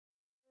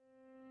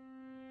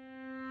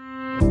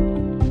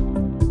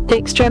The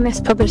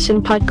Extremist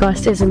Publishing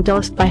podcast is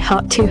endorsed by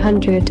Heart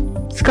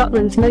 200,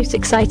 Scotland's most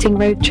exciting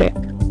road trip.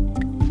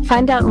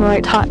 Find out more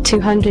at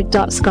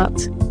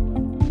heart200.scot.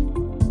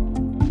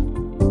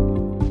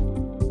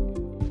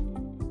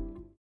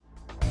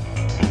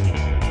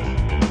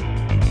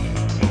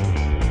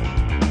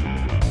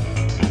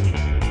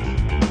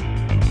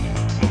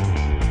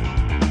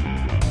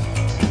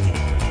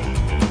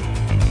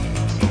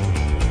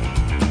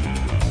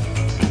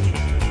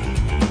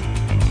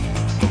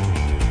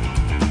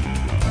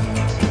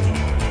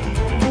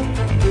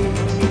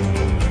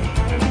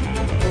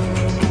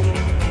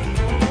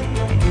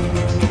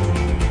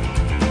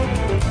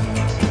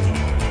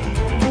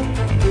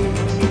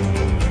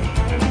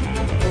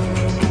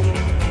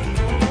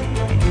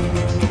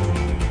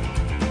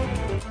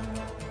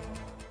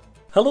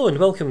 Hello and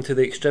welcome to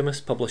the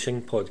Extremist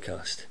Publishing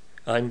podcast.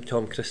 I'm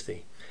Tom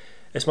Christie.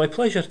 It's my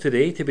pleasure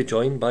today to be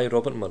joined by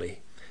Robert Murray,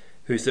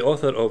 who's the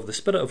author of The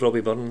Spirit of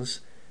Robbie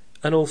Burns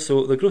and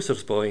also The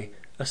Grocer's Boy,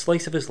 A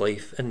Slice of His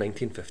Life in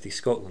 1950s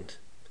Scotland.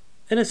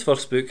 In his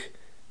first book,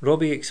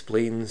 Robbie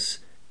explains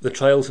the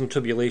trials and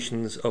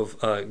tribulations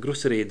of a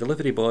grocery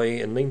delivery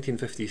boy in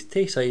 1950s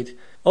Tayside,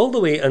 all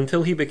the way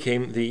until he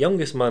became the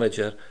youngest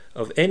manager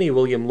of any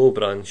William Lowe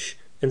branch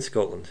in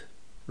Scotland.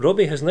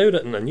 Robbie has now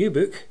written a new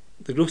book,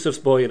 The Grocer's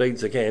Boy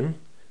Rides Again,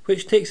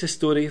 which takes his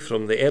story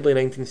from the early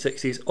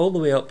 1960s all the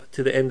way up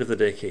to the end of the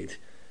decade,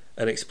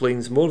 and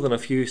explains more than a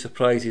few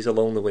surprises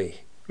along the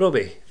way.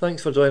 Robbie,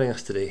 thanks for joining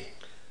us today.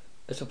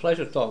 It's a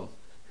pleasure, Tom.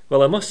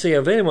 Well, I must say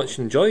I very much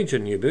enjoyed your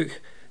new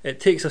book.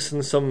 It takes us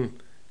in some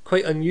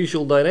quite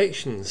unusual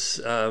directions,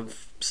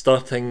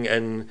 starting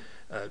in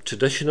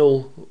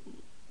traditional,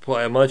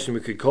 what I imagine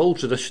we could call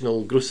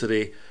traditional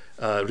grocery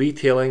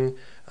retailing,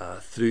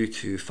 through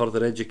to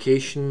further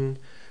education,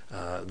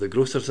 the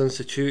Grocers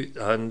Institute,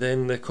 and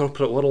then the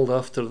corporate world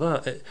after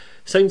that. It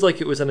sounds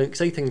like it was an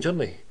exciting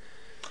journey.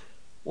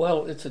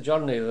 Well, it's a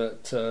journey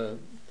that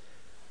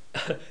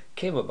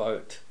came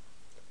about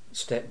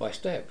step by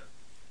step.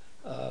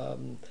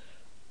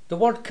 The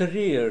word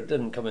career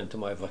didn't come into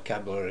my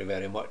vocabulary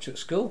very much at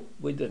school.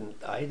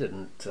 I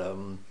didn't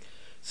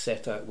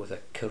set out with a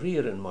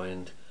career in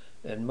mind.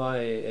 In my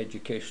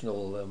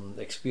educational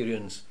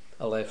experience,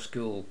 I left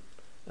school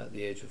at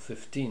the age of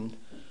 15.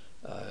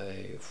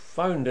 I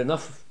found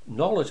enough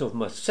knowledge of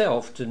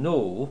myself to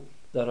know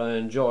that I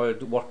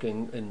enjoyed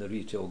working in the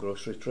retail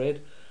grocery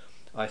trade.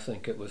 I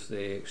think it was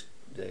the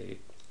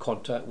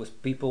contact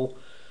with people,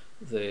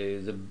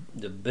 the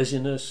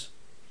busyness,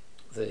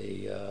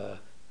 the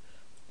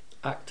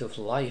active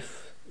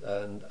life,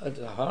 and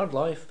a hard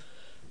life,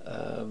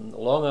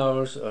 long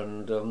hours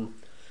and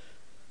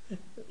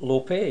low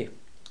pay.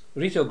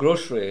 Retail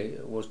grocery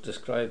was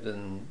described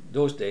in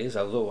those days,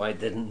 although I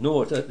didn't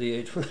know it at the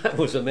age when I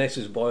was a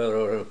message boy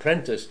or an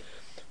apprentice,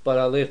 but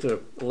I later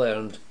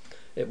learned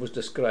it was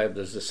described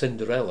as the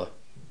Cinderella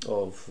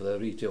of the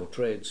retail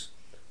trades,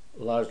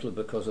 largely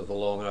because of the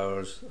long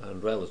hours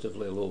and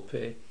relatively low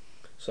pay.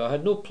 So I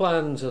had no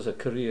plans as a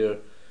career.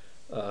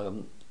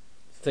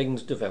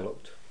 Things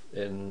developed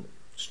in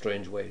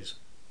strange ways.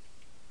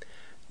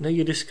 Now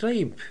you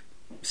describe,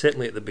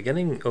 certainly at the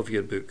beginning of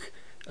your book,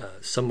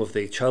 some of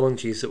the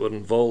challenges that were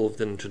involved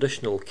in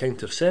traditional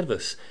counter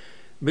service,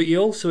 but you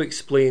also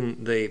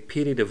explain the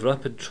period of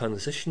rapid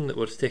transition that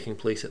was taking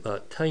place at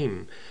that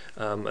time,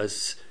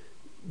 as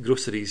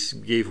groceries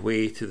gave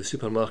way to the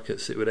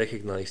supermarkets that we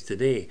recognise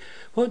today.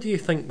 What do you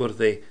think were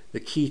the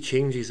key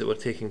changes that were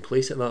taking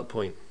place at that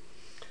point?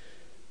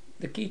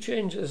 The key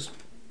changes,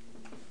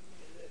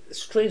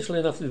 strangely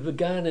enough, they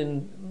began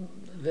in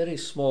very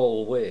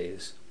small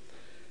ways.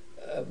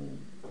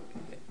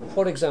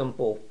 For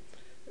example,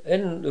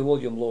 in the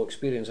William Lowe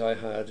experience I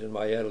had in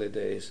my early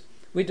days,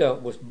 we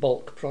dealt with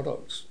bulk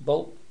products,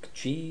 bulk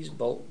cheese,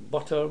 bulk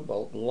butter,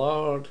 bulk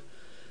lard,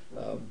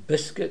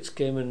 biscuits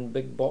came in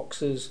big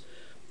boxes.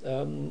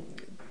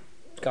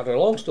 Cut a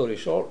long story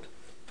short,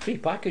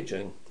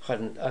 pre-packaging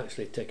hadn't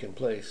actually taken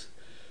place.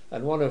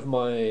 And one of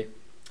my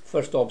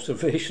first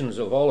observations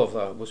of all of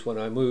that was when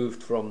I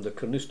moved from the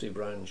Carnoustie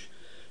branch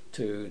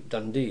to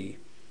Dundee.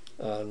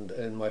 And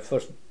in my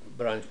first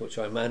branch, which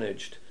I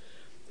managed,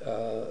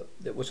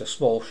 it was a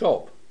small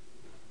shop.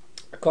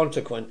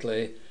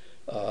 Consequently,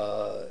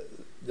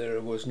 there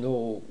was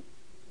no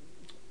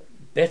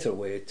better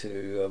way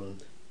to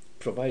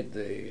provide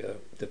the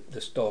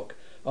stock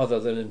other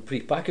than in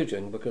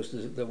pre-packaging, because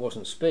there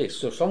wasn't space.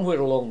 So somewhere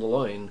along the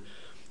line,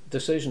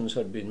 decisions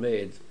had been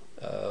made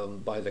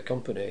by the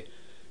company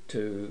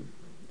to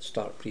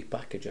start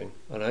pre-packaging,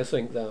 and I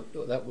think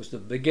that was the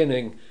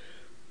beginning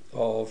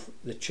of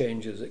the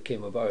changes that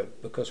came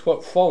about, because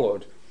what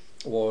followed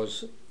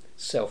was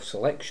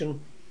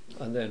self-selection,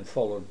 and then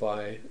followed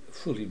by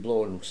fully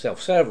blown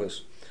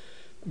self-service.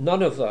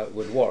 None of that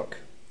would work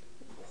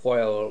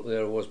while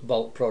there was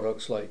bulk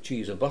products like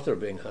cheese and butter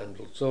being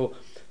handled. So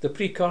the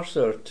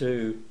precursor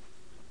to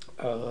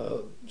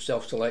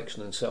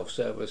self-selection and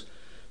self-service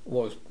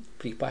was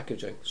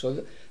pre-packaging.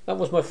 So that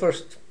was my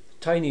first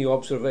tiny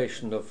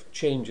observation of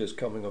changes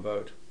coming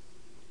about.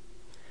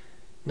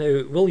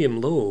 Now,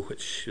 William Lowe,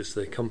 which is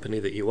the company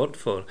that you worked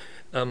for,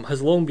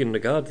 has long been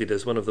regarded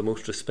as one of the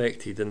most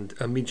respected and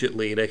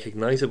immediately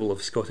recognisable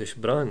of Scottish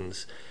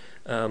brands.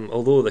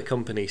 Although the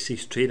company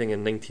ceased trading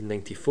in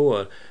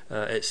 1994,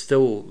 it's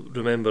still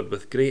remembered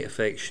with great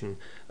affection,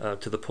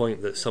 to the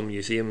point that some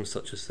museums,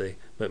 such as the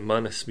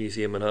McManus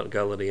Museum and Art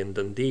Gallery in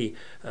Dundee,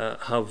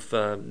 have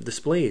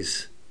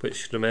displays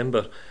which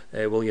remember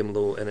William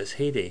Lowe in its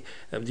heyday.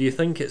 Do you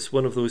think it's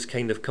one of those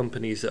kind of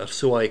companies that are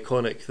so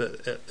iconic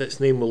that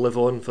its name will live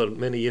on for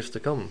many years to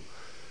come?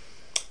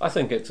 I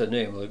think it's a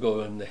name that'll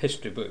go in the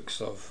history books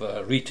of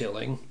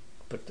retailing,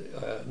 but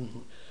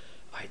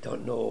I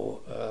don't know.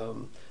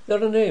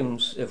 There are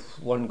names, if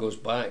one goes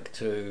back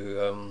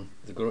to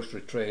the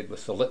grocery trade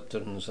with the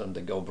Liptons and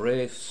the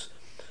Galbraiths,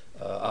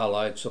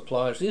 Allied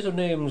Suppliers. These are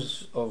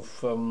names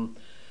of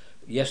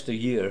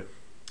yesteryear.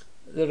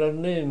 There are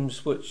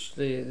names which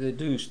they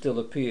do still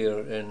appear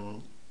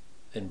in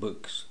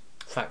books,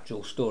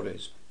 factual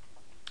stories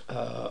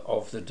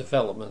of the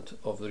development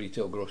of the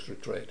retail grocery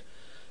trade.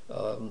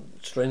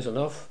 Strange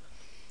enough,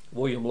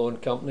 William Lowe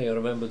and Company, I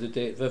remember the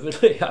date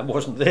vividly. I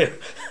wasn't there,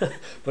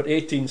 but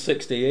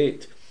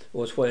 1868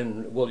 was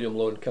when William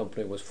Lowe and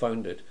Company was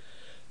founded.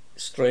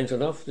 Strange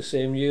enough, the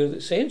same year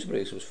that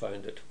Sainsbury's was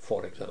founded,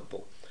 for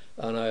example.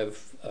 And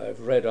I've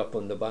read up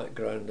on the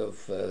background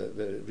of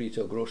the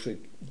retail grocery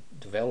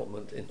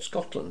development in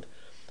Scotland.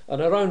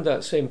 And around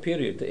that same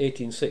period, the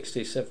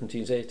 1860s,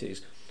 70s,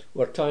 80s,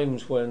 were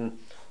times when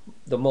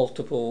the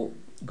multiple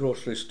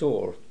grocery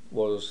store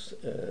was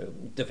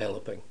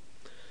developing.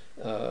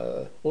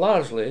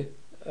 Largely,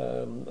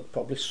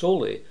 probably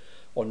solely,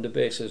 on the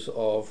basis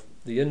of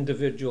the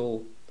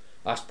individual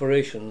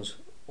aspirations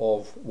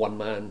of one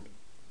man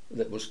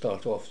that would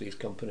start off these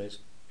companies.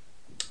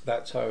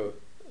 That's how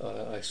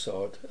I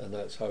saw it, and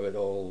that's how it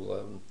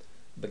all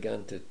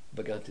began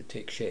to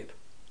take shape.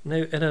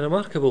 Now, in a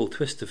remarkable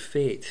twist of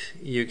fate,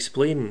 you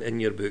explain in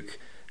your book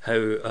how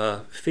a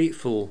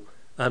fateful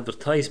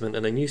advertisement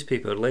in a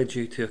newspaper led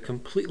you to a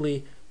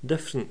completely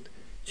different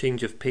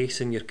change of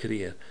pace in your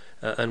career,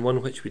 and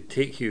one which would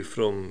take you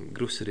from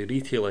grocery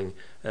retailing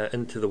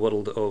into the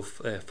world of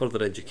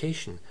further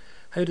education.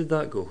 How did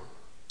that go?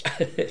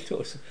 It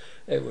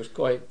was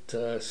quite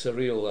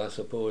surreal, I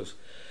suppose.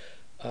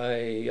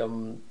 I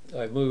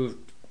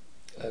moved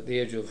at the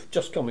age of,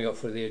 just coming up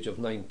for the age of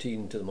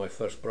 19, to my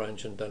first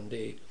branch in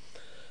Dundee.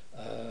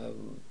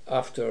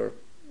 After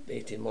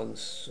 18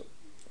 months,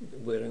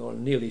 wearing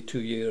on nearly 2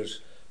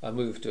 years, I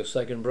moved to a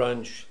second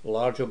branch,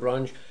 larger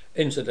branch.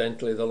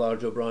 Incidentally, the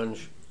larger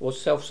branch was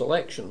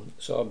self-selection,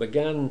 so I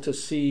began to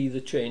see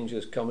the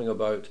changes coming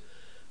about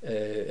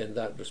in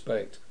that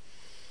respect.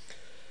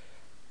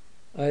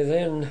 I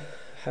then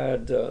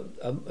had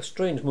a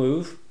strange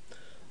move.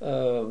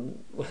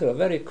 With a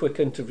very quick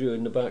interview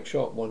in the back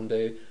shop one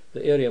day,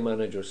 the area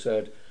manager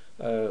said,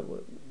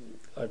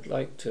 I'd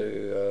like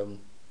to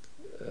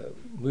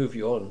move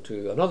you on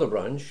to another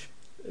branch,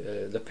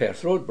 the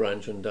Perth Road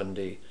branch in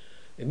Dundee.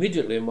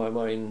 Immediately my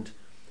mind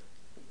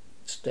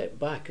stepped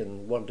back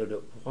and wondered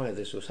why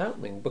this was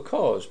happening,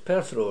 because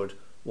Perth Road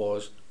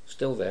was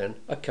still then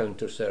a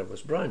counter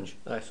service branch.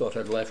 I thought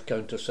I'd left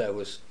counter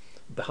service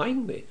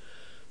behind me.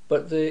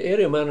 But the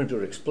area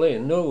manager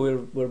explained, no,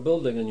 we're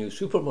building a new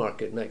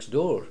supermarket next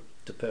door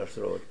to Perth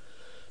Road,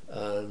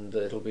 and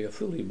it'll be a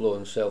fully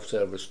blown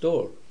self-service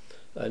store,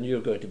 and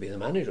you're going to be the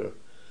manager.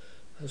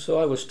 So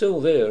I was still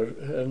there,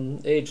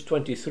 age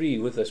 23,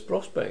 with this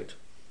prospect.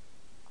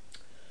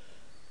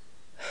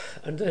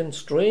 And then,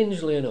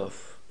 strangely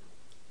enough,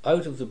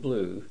 out of the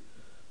blue,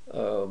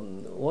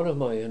 one of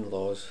my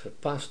in-laws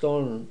had passed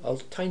on a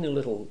tiny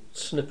little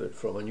snippet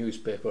from a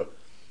newspaper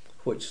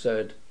which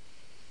said,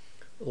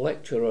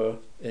 lecturer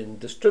in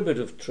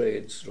distributive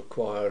trades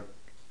required,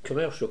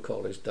 Commercial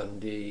College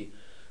Dundee,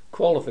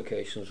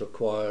 qualifications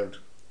required,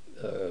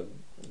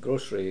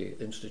 Grocery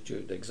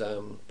Institute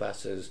exam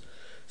passes,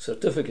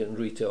 certificate in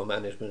retail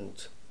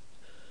management.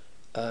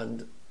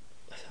 And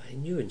I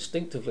knew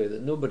instinctively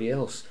that nobody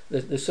else,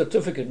 the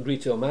certificate in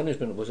retail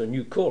management was a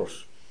new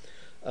course,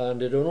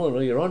 and it had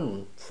only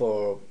run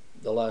for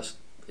the last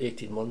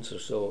 18 months or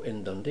so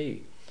in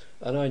Dundee,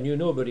 and I knew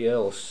nobody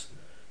else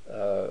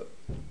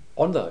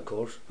on that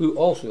course who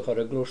also had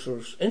a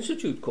Grocer's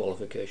Institute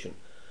qualification.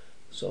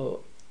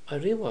 So I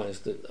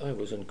realised that I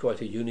was in quite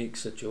a unique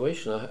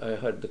situation. I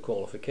had the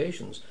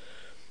qualifications,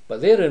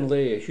 but therein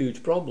lay a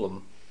huge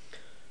problem,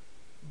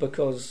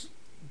 because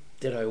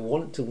did I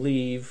want to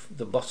leave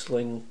the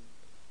bustling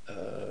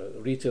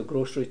retail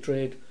grocery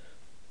trade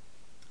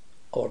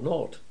or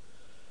not?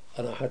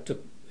 And I had to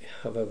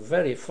have a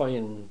very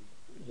fine,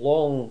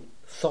 long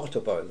thought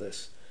about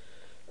this.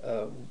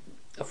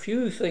 A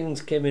few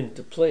things came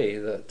into play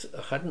that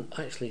I hadn't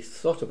actually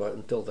thought about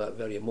until that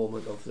very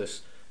moment of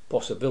this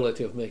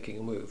possibility of making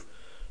a move.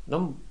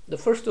 The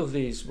first of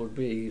these would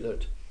be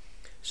that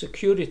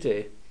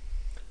security,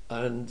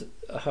 and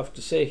I have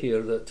to say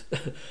here that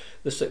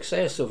the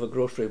success of a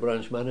grocery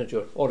branch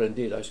manager, or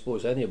indeed I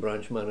suppose any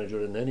branch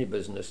manager in any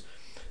business,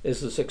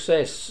 is the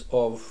success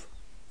of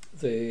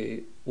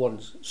the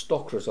one's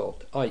stock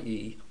result,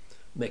 i.e.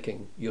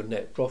 making your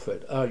net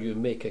profit? Are you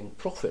making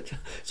profit?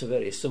 It's a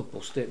very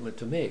simple statement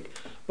to make.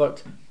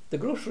 But the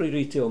grocery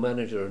retail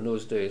manager in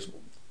those days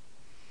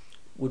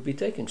would be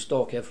taking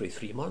stock every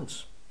 3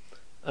 months.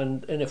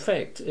 And in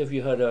effect, if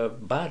you had a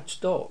bad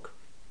stock,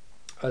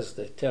 as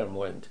the term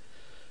went,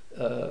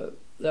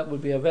 that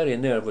would be a very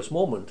nervous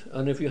moment.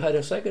 And if you had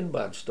a second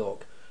bad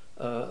stock,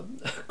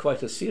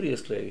 quite a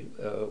seriously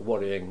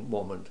worrying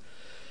moment.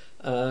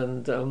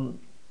 And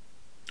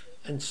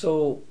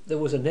so there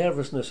was a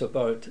nervousness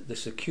about the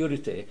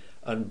security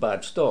and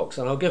bad stocks.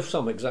 And I'll give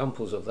some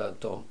examples of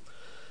that, Tom.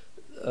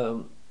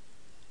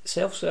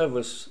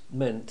 Self-service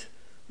meant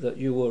that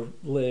you were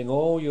laying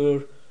all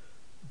your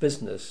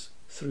business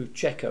through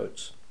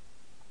checkouts.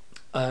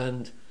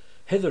 And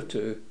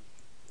hitherto,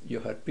 you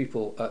had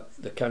people at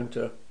the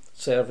counter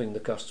serving the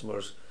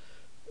customers,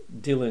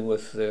 dealing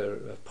with their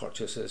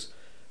purchases.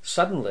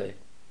 Suddenly,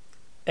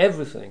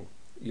 everything,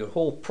 your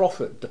whole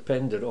profit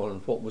depended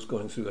on what was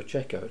going through a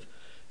checkout.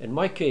 In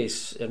my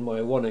case, in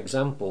my one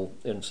example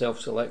in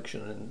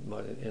self-selection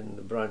in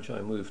the branch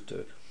I moved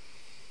to,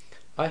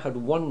 I had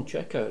one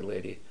checkout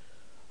lady.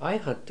 I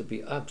had to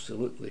be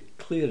absolutely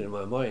clear in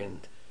my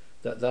mind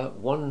that that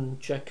one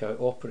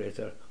checkout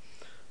operator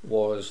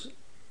was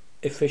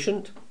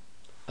efficient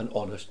and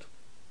honest.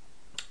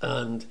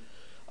 And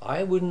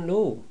I wouldn't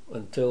know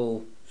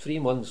until 3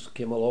 months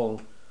came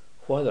along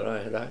whether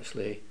I had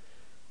actually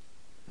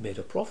made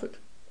a profit.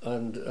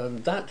 And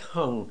that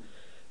hung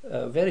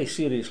very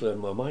seriously in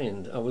my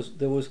mind.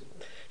 There was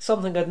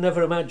something I'd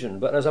never imagined,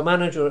 but as a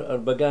manager I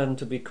began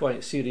to be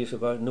quite serious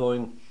about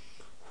knowing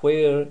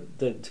where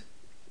did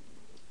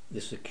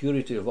the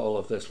security of all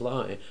of this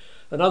lie.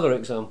 Another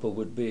example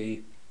would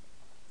be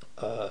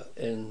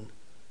in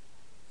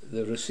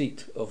the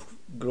receipt of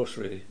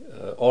grocery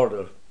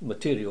order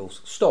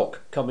materials,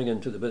 stock coming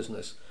into the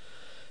business.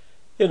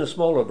 In a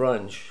smaller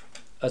branch,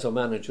 as a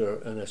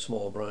manager in a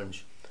small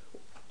branch,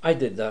 I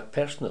did that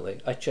personally.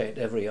 I checked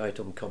every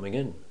item coming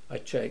in. I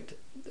checked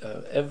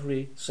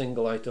every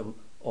single item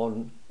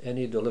on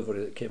any delivery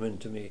that came in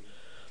to me.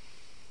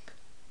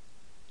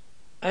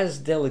 As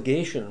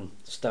delegation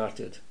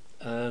started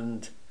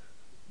and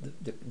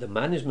the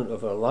management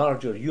of a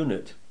larger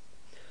unit,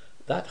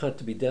 that had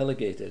to be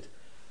delegated.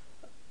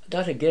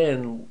 That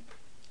again,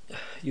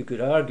 you could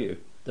argue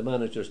the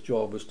manager's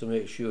job was to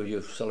make sure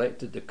you've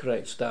selected the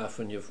correct staff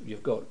and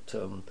you've got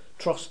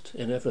trust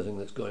in everything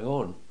that's going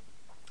on.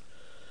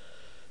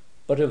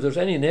 But if there's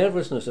any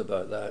nervousness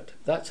about that,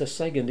 that's a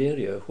second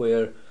area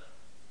where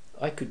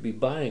I could be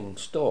buying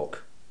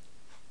stock,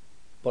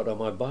 but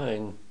am I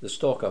buying the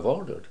stock I've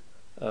ordered?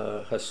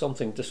 Has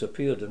something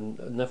disappeared and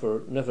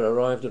never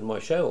arrived on my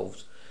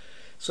shelves?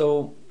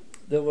 So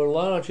there were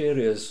large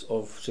areas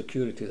of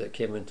security that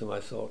came into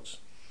my thoughts.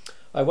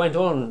 I went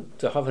on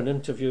to have an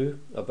interview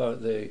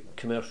about the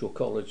commercial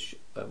college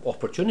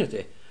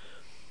opportunity,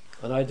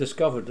 and I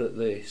discovered that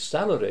the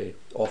salary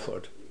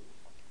offered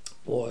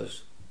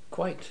was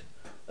quite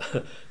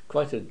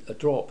a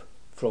drop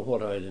from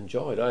what I had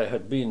enjoyed. I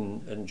had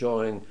been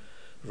enjoying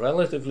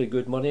relatively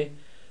good money,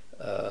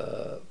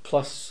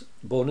 plus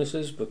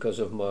bonuses because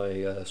of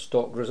my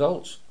stock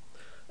results.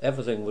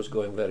 Everything was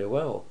going very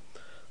well,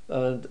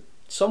 and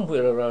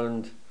somewhere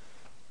around,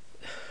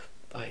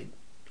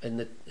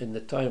 in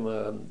the time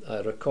I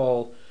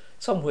recall,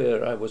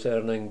 somewhere I was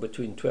earning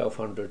between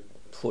 £1,200,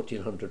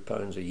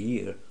 £1,400 a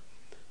year.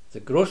 The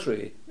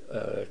grocery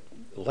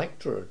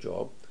lecturer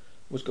job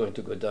was going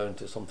to go down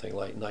to something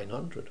like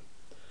 900.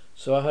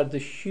 So I had the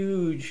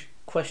huge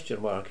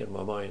question mark in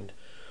my mind.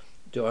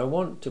 Do I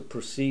want to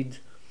proceed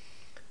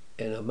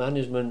in a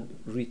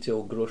management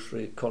retail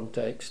grocery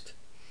context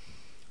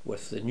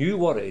with the new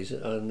worries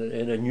and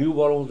in a new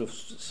world of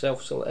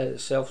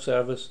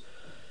self-service,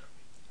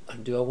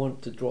 and do I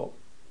want to drop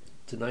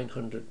to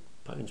 £900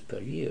 per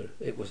year?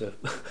 It was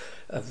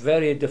a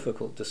very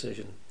difficult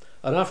decision.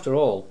 And after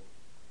all,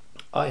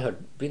 I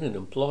had been an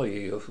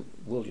employee of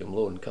William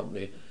Lowe and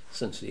Company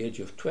since the age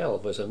of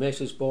 12. As a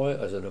message boy,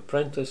 as an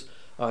apprentice,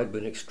 I had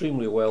been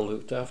extremely well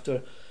looked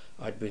after.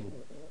 I'd been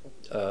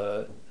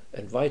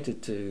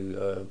invited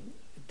to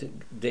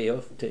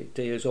take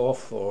days off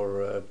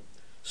for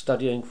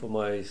studying for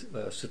my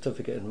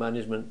certificate in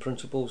management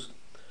principles.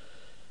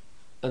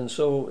 And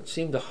so it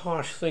seemed a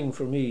harsh thing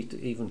for me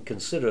to even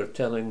consider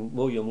telling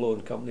William Lowe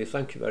and Company,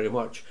 thank you very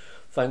much,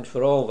 thanks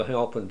for all the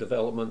help and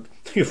development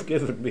you've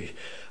given me,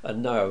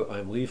 and now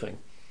I'm leaving.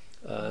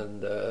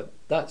 And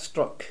that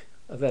struck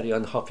a very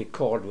unhappy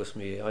chord with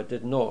me. I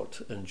did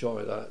not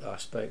enjoy that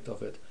aspect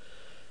of it.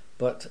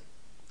 But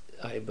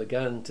I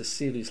began to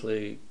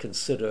seriously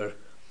consider,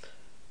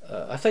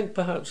 I think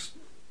perhaps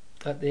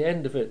at the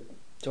end of it,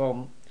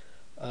 Tom,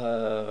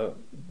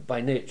 by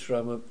nature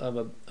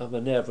I'm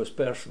a nervous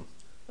person.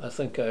 I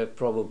think I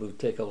probably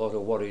take a lot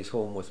of worries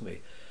home with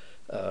me.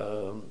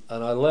 And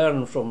I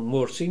learned from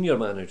more senior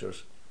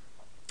managers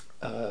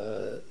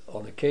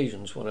on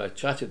occasions when I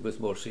chatted with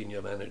more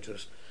senior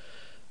managers.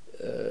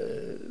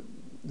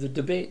 The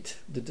debate,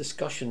 the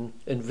discussion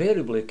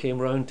invariably came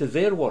round to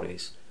their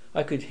worries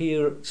I could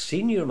hear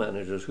senior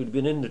managers who'd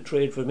been in the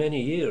trade for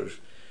many years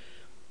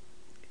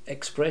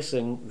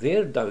expressing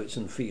their doubts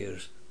and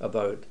fears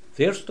about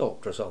their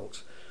stock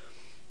results.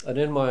 And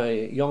in my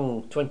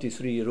young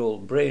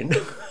 23-year-old brain,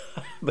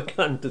 I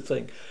began to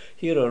think,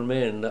 here are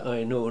men that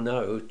I know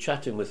now,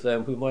 chatting with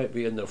them who might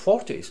be in their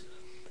 40s,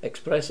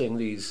 expressing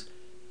these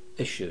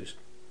issues.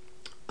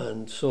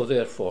 And so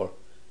therefore,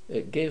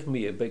 it gave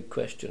me a big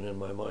question in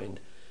my mind.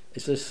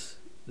 Is this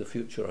the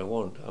future I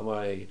want? Am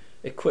I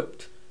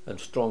equipped and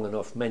strong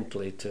enough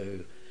mentally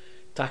to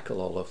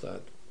tackle all of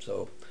that?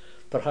 So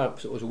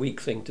perhaps it was a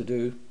weak thing to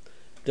do,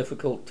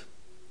 difficult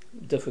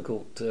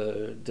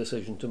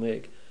decision to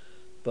make,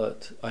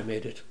 but I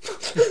made it,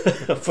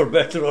 for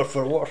better or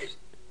for worse.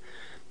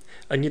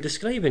 And you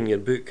describe in your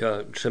book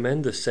a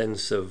tremendous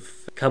sense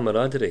of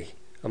camaraderie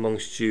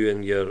amongst you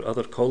and your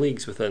other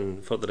colleagues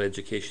within further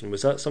education.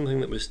 Was that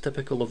something that was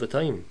typical of the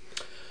time?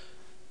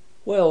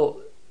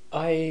 Well,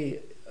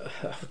 I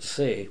have to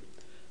say,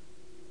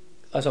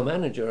 as a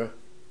manager,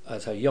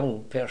 as a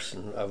young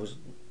person, I was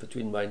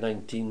between my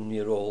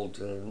 19-year-old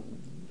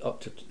and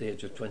up to the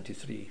age of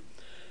 23.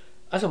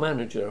 As a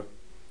manager,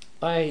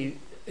 I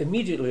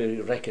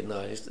immediately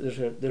recognised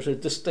there's a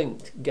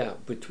distinct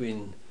gap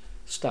between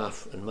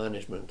staff and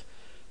management.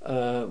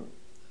 I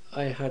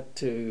had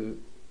to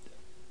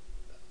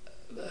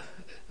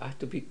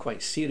be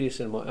quite serious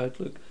in my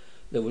outlook.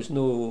 There was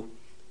no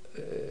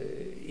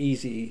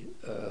easy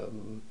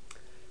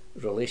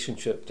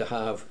relationship to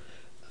have,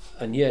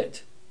 and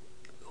yet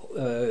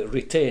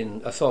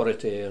retain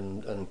authority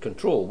and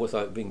control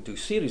without being too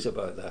serious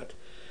about that.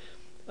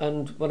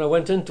 And when I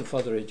went into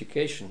further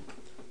education,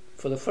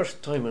 for the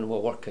first time in my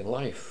working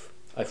life,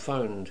 I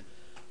found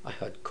I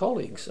had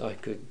colleagues. I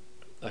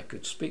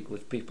could speak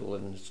with people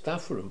in the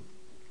staff room.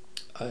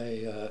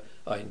 I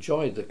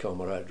enjoyed the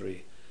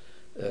camaraderie.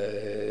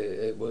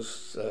 It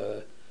was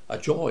a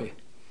joy.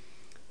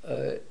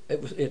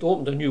 It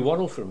opened a new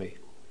world for me.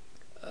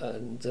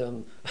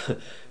 And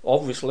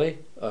obviously,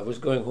 I was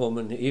going home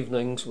in the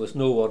evenings with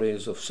no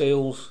worries of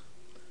sales,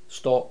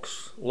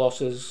 stocks,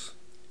 losses,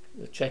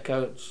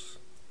 checkouts,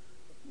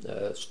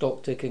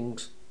 stock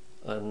takings,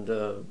 and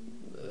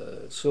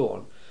so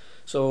on.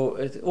 So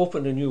it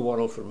opened a new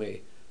world for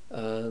me.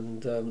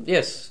 And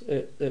yes,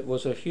 it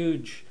was a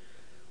huge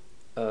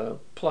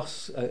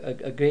plus,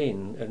 a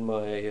gain in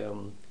my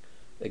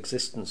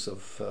existence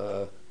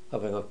of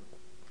having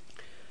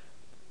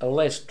a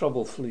less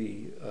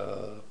trouble-free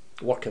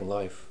working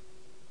life.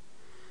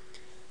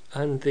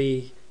 And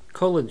the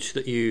college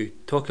that you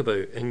talk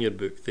about in your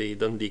book, the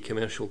Dundee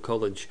Commercial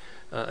College,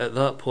 at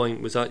that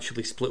point was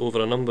actually split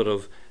over a number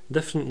of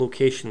different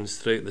locations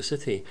throughout the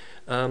city.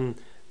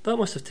 That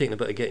must have taken a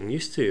bit of getting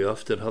used to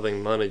after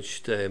having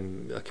managed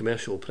a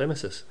commercial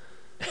premises.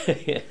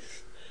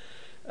 Yes.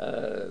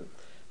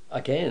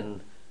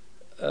 Again,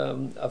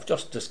 I've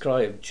just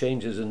described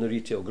changes in the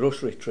retail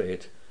grocery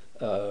trade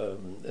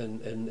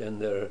in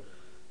their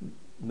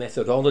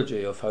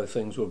methodology of how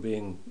things were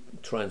being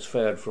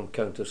transferred from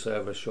counter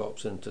service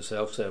shops into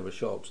self-service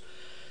shops.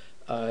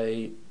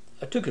 I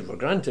took it for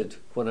granted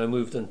when I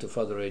moved into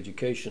further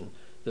education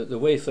that the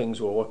way things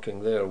were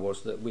working there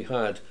was that we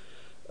had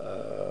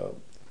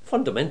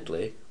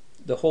fundamentally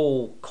the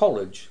whole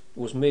college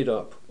was made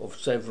up of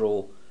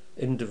several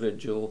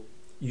individual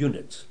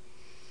units.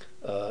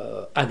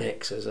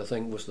 Annexes, I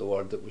think, was the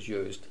word that was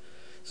used.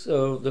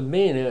 So the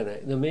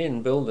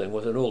main building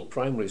was an old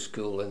primary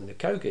school in the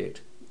Cowgate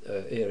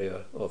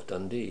area of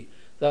Dundee.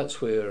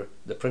 That's where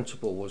the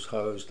principal was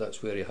housed,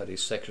 that's where he had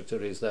his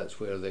secretaries, that's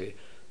where the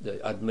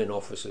admin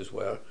offices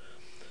were.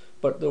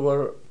 But there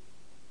were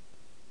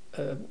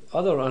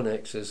other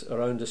annexes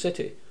around the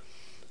city,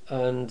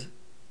 and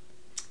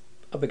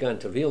I began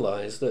to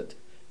realise that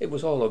it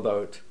was all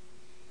about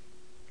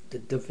the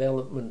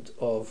development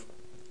of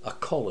a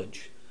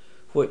college,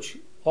 which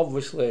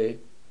obviously,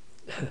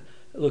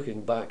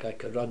 looking back, I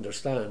could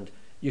understand.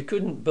 You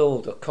couldn't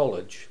build a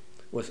college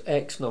with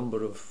X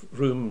number of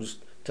rooms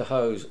to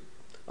house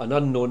an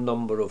unknown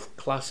number of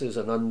classes,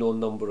 an unknown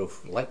number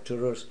of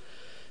lecturers.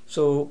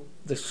 So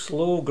the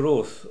slow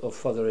growth of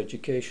further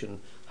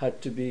education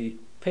had to be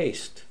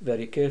paced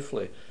very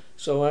carefully.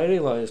 So I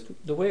realised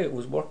the way it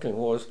was working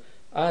was,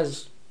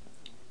 as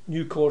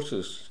new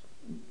courses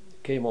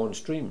came on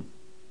stream,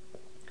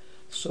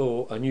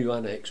 so a new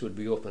annex would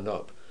be opened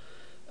up.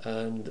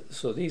 And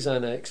so these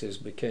annexes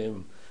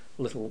became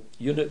little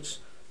units.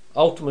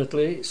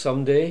 Ultimately,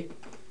 someday,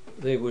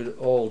 they would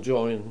all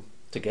join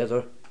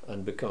together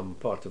and become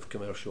part of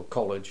Commercial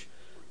College,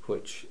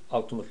 which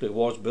ultimately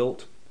was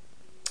built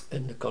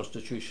in the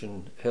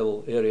Constitution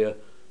Hill area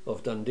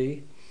of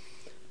Dundee.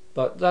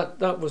 But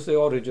that was the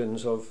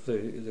origins of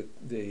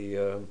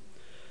that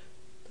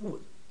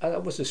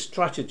was the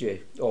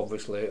strategy,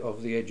 obviously,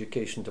 of the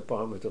Education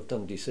Department of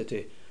Dundee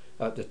City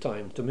at the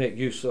time, to make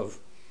use of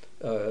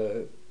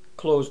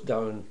closed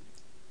down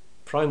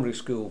primary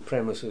school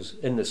premises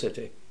in the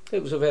city.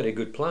 It was a very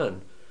good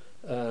plan,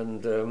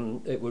 and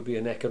it would be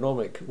an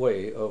economic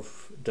way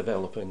of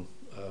developing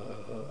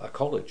a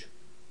college.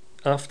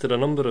 After a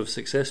number of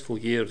successful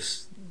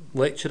years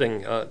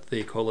lecturing at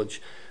the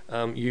college,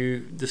 you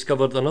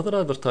discovered another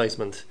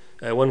advertisement,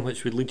 one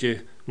which would lead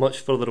you much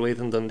further away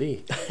than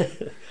Dundee.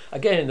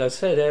 Again, as I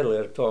said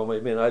earlier, Tom, I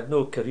mean, I had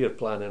no career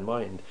plan in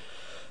mind.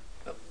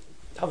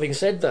 Having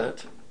said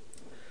that,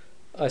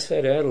 I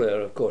said earlier,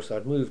 of course,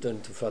 I'd moved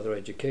into further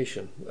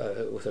education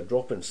with a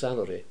drop in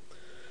salary.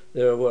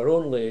 There were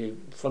only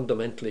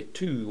fundamentally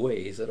two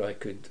ways that I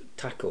could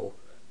tackle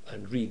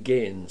and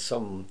regain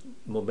some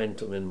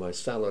momentum in my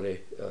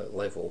salary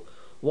level.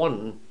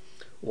 One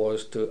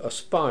was to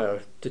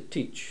aspire to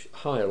teach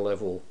higher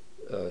level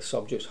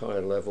subjects,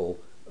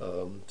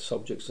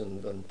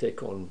 and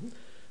take on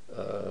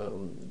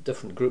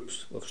different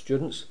groups of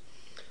students,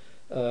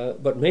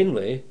 but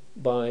mainly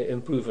by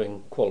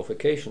improving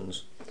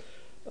qualifications.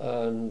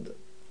 And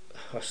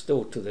I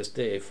still to this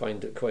day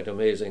find it quite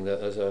amazing that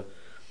as a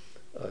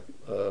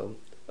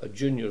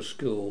junior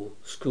school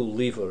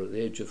leaver at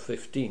the age of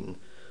 15,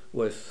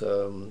 with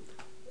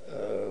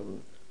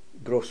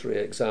grocery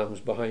exams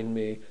behind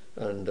me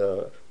and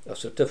a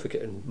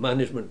certificate in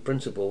management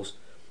principles,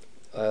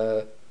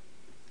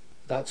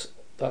 that's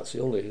the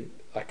only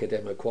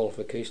academic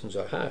qualifications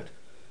I had.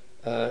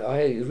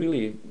 I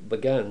really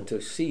began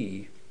to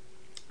see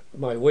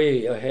my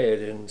way ahead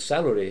in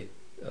salary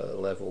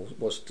level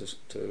was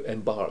to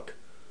embark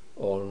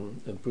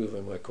on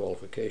improving my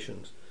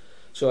qualifications.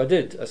 So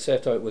I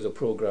set out with a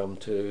programme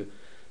to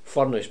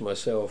furnish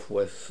myself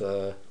with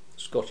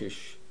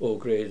Scottish O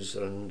grades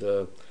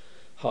and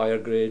higher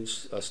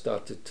grades. I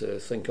started to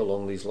think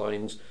along these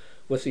lines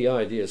with the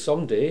idea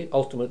someday,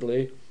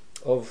 ultimately,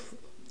 of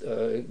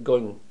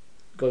going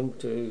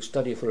to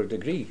study for a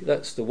degree.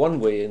 That's the one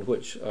way in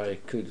which I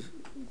could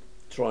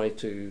try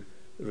to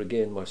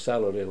regain my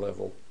salary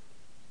level.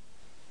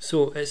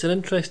 So it's an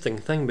interesting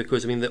thing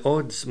because, I mean, the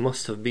odds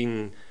must have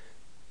been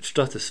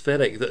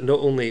stratospheric that not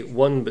only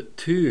one but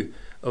two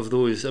of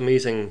those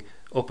amazing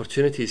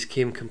opportunities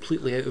came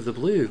completely out of the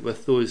blue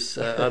with those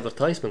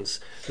advertisements.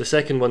 The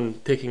second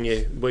one taking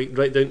you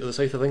right down to the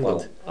south of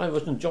England. Well, I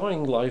was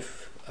enjoying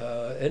life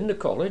in the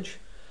college.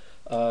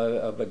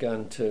 I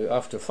began to,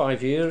 after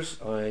 5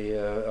 years,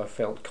 I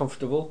felt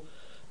comfortable.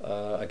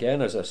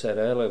 Again, as I said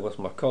earlier, with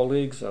my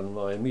colleagues and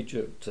my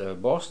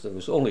immediate boss. There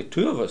was only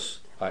two of us,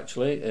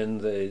 actually, in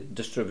the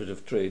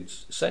distributive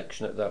trades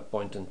section at that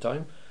point in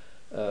time.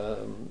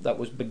 That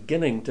was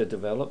beginning to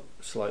develop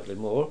slightly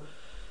more.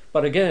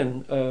 But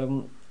again,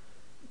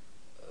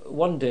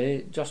 one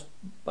day, just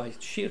by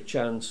sheer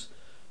chance,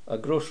 a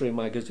grocery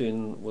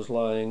magazine was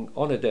lying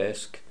on a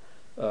desk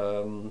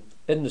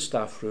in the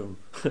staff room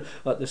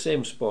at the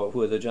same spot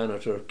where the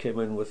janitor came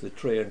in with the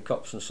tray and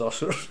cups and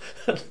saucers.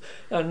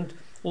 And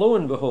lo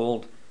and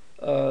behold,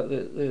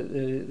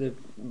 the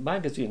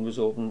magazine was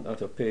open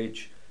at a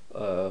page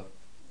where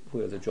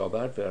the job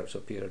adverts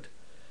appeared.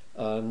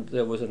 And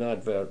there was an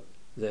advert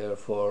there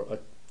for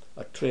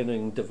a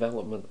training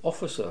development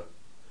officer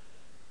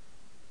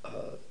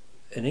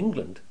in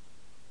England.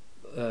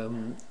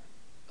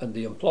 And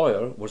the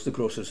employer was the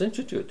Grocers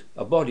Institute,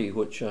 a body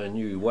which I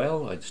knew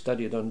well. I'd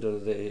studied under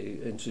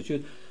the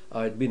Institute.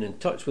 I'd been in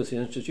touch with the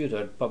Institute.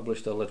 I'd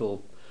published a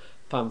little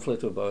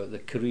pamphlet about the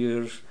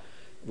careers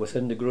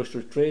within the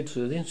grocery trade.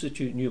 So the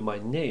Institute knew my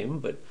name,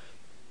 but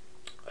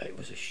it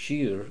was a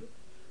sheer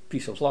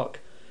piece of luck.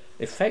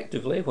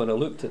 Effectively, when I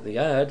looked at the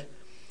ad,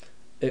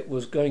 it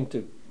was going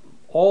to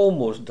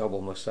almost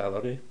double my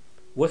salary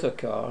with a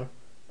car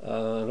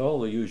and all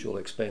the usual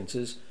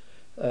expenses.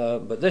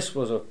 But this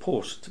was a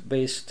post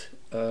based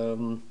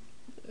in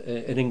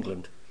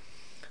England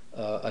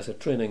as a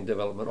training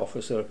development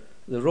officer.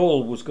 The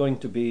role was going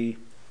to be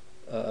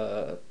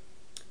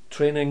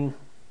training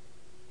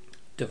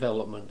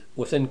development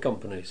within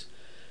companies.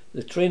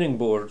 The training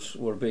boards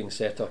were being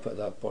set up at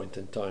that point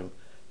in time,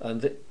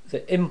 and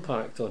the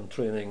impact on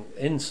training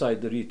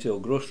inside the retail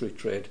grocery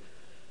trade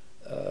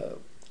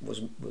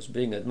was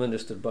being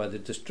administered by the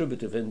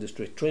Distributive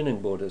Industry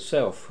Training Board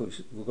itself, who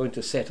were going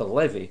to set a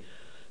levy.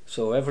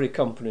 So every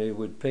company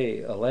would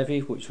pay a levy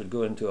which would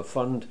go into a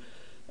fund,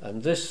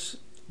 and this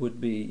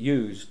would be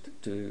used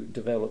to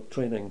develop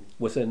training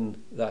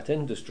within that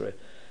industry.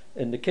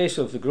 In the case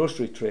of the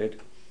grocery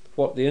trade,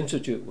 what the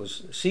Institute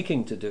was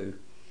seeking to do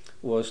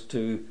was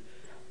to,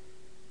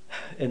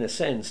 in a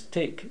sense,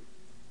 take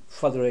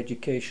further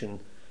education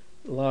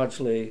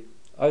largely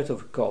out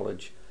of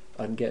college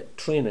and get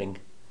training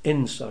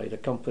inside a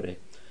company.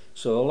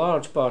 So a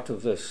large part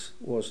of this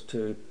was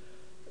to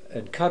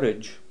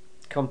encourage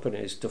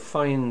companies to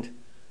find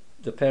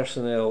the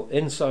personnel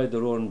inside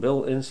their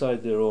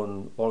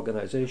own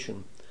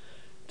organisation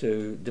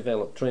to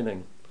develop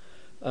training.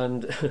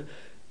 And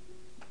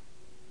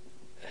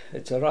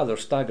it's a rather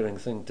staggering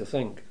thing to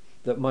think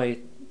that my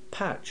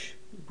patch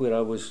where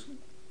I was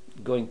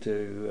going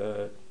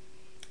to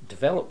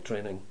develop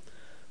training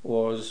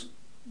was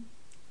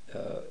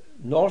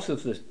north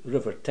of the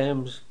River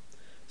Thames,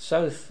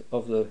 south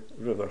of the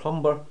River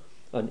Humber,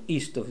 and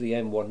east of the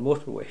M1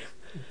 motorway.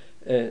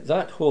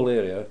 That whole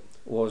area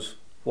was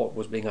what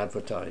was being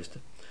advertised.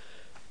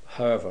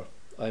 However,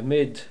 I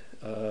made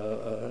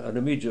an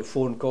immediate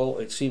phone call.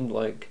 It seemed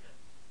like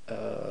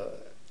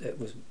it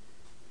was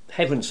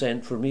heaven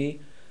sent for me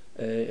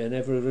in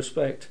every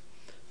respect.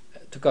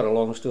 To cut a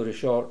long story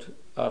short,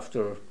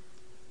 after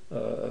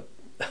a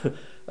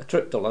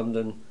trip to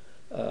London,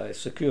 I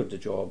secured the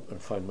job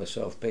and found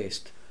myself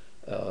based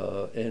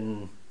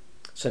in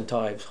St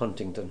Ives,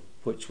 Huntingdon,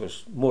 which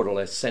was more or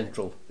less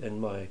central in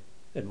my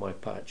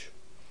patch.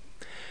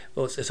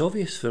 Well, it's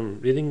obvious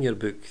from reading your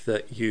book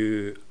that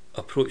you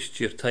approached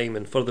your time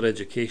in further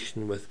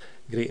education with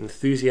great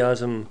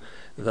enthusiasm,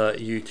 that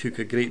you took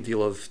a great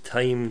deal of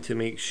time to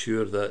make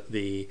sure that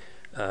the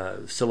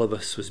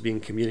syllabus was being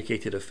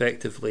communicated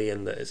effectively,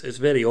 and that it's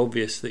very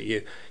obvious that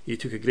you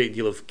took a great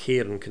deal of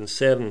care and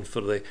concern for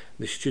the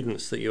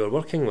students that you were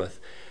working with.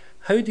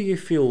 How do you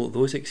feel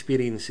those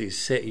experiences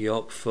set you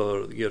up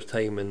for your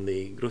time in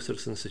the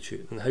Grocers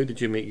Institute, and how did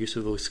you make use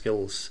of those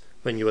skills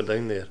when you were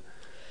down there?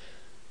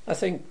 I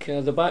think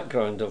the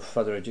background of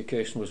further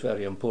education was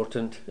very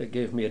important. It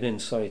gave me an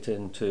insight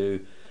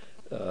into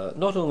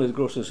not only the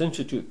Grocers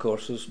Institute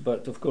courses,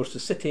 but of course the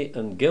city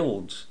and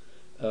guilds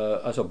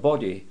as a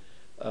body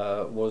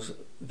was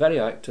very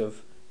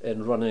active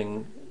in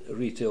running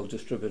retail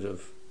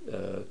distributive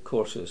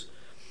courses.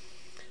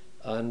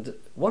 And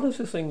one of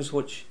the things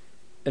which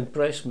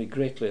impressed me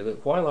greatly,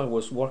 that while I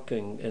was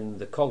working in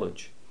the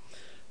college,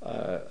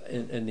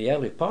 in the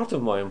early part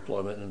of my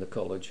employment in the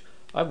college,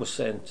 I was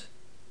sent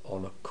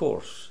on a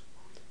course,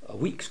 a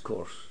week's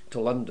course,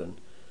 to London.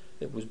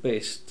 It was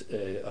based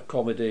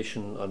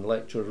accommodation and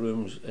lecture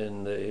rooms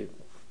in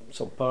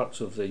some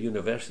parts of the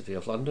University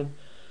of London,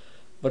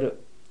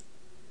 but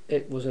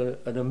it was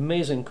an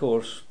amazing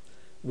course.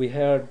 We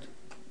heard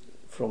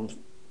from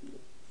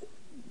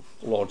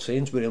Lord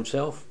Sainsbury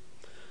himself,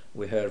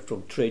 we heard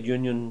from trade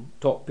union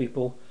top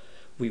people,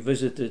 we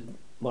visited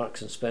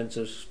Marks and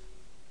Spencer's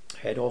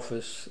head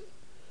office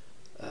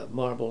at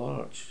Marble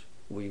Arch,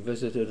 we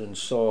visited and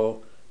saw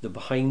the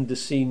behind the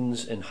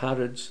scenes in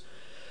Harrods,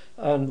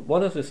 and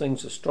one of the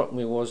things that struck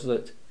me was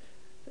that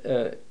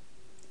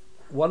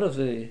one of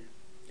the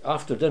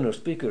after dinner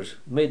speakers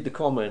made the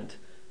comment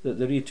that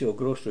the retail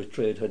grocery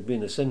trade had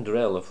been a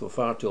Cinderella for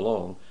far too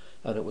long,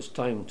 and it was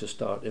time to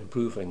start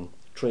improving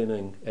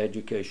training,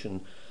 education.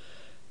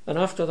 And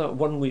after that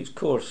 1 week's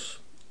course,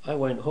 I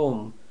went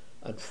home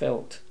and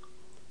felt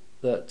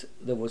that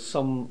there was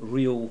some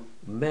real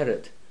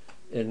merit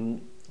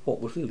in what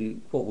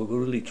we were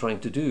really trying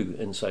to do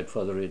inside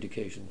further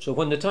education. So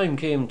when the time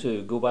came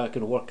to go back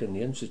and work in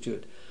the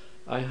Institute,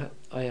 I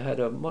had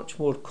a much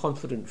more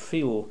confident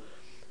feel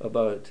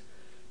about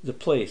the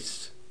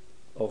place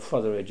of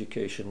further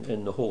education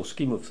in the whole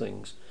scheme of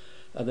things.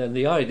 And then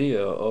the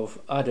idea of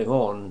adding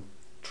on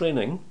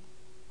training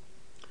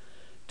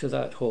to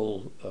that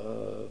whole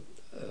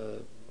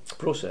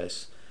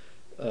process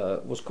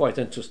was quite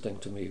interesting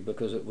to me,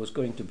 because it was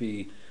going to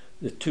be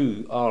the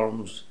two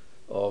arms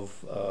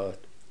of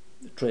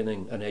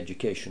training and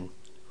education,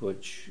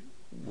 which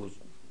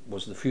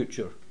was the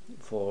future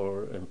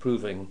for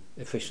improving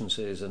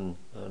efficiencies and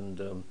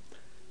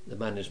the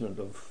management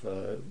of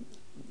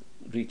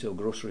retail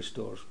grocery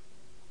stores.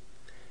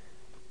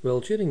 Well,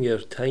 during your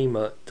time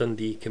at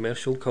Dundee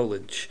Commercial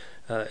College,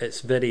 it's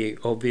very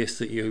obvious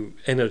that you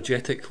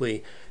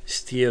energetically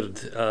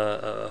steered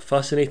a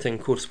fascinating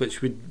course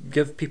which would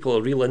give people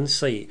a real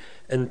insight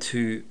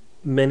into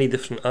many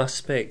different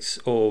aspects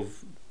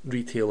of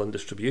retail and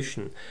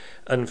distribution.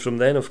 And from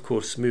then, of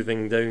course,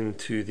 moving down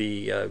to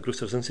the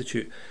Grocers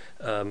Institute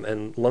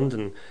in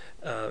London,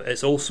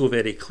 it's also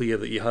very clear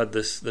that you had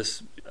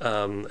this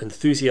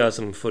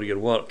enthusiasm for your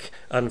work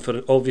and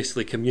for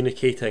obviously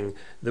communicating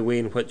the way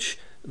in which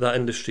that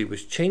industry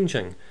was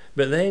changing.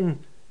 But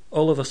then,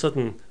 all of a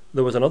sudden,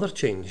 there was another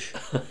change.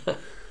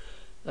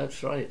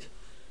 That's right.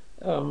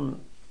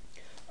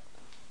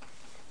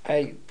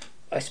 I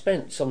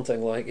spent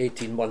something like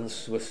 18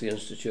 months with the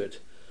Institute.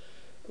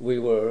 We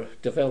were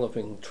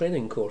developing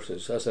training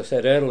courses. As I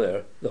said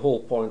earlier, the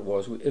whole point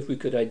was if we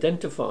could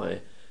identify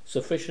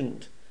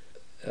sufficient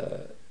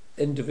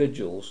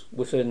individuals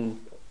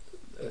within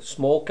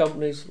small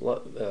companies,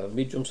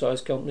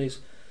 medium-sized companies,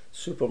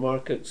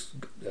 supermarkets,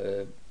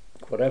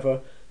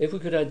 whatever, if we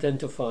could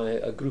identify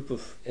a group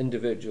of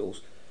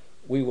individuals,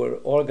 we were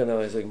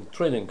organising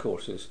training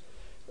courses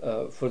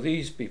for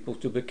these people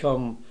to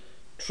become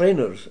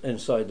trainers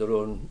inside their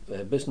own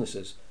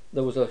businesses.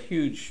 There was a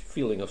huge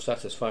feeling of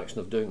satisfaction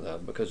of doing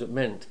that, because it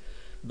meant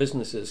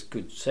businesses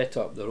could set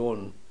up their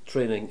own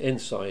training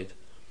inside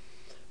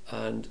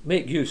and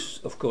make use,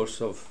 of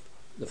course, of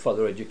the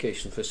further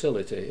education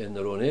facility in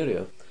their own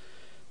area.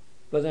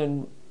 But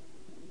then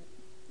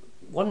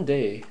one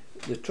day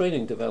the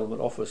training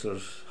development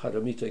officers had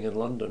a meeting in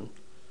London,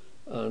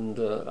 and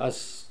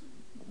as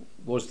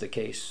was the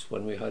case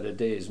when we had a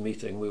day's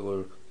meeting, we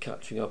were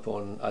catching up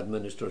on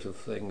administrative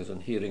things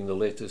and hearing the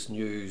latest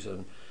news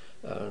and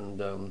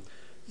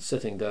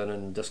sitting down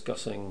and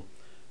discussing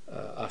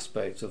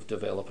aspects of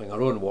developing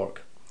our own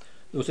work.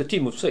 There was a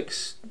team of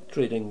 6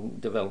 training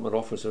development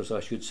officers, I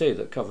should say,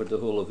 that covered the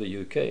whole of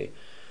the UK.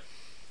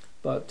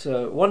 But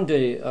one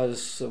day,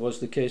 as was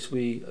the case,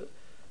 we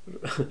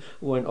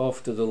went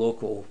off to the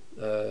local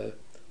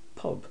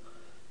pub.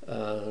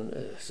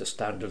 It's a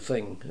standard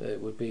thing.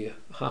 It would be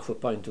half a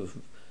pint of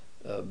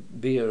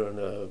beer and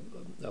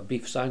a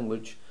beef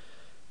sandwich.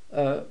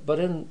 But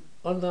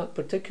on that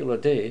particular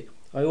day,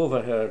 I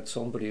overheard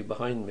somebody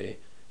behind me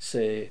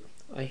say,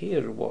 "I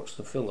hear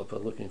Watson Phillip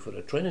are looking for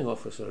a training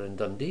officer in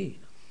Dundee."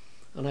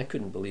 And I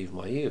couldn't believe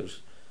my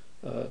ears.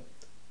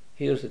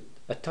 Here's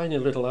a tiny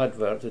little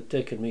advert that had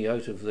taken me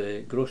out of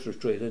the grocery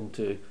trade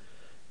into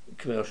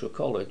commercial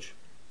college.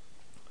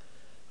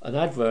 An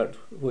advert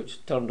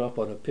which turned up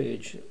on a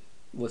page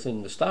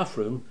within the staff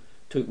room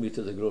took me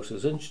to the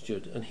Grocers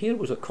Institute. And here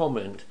was a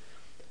comment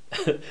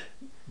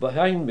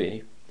behind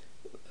me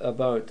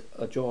about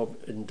a job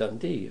in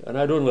Dundee. And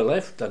I'd only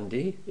left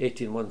Dundee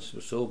 18 months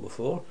or so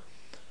before.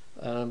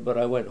 But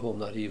I went home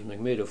that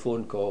evening, made a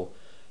phone call,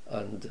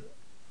 and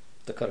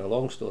to cut a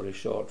long story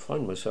short,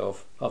 found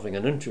myself having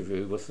an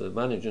interview with the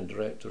managing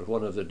director of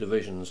one of the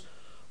divisions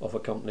of a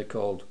company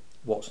called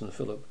Watson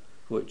Phillip,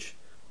 which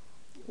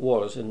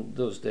was in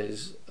those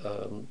days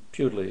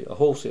purely a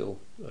wholesale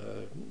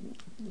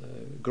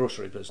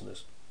grocery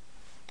business.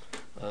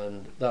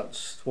 And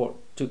that's what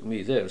took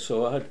me there.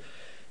 So I had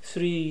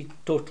 3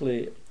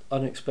 totally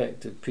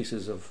unexpected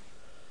pieces of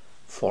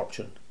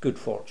fortune, good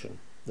fortune,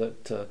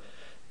 that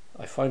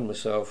I found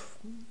myself,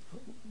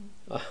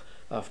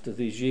 after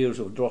these years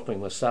of dropping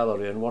my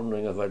salary and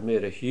wondering if I'd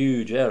made a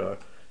huge error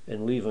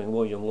in leaving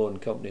William Lowe and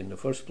Company in the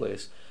first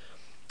place,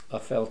 I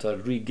felt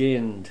I'd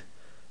regained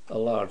a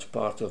large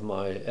part of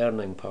my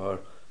earning power,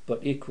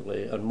 but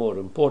equally and more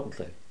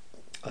importantly,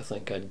 I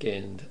think I'd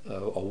gained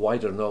a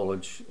wider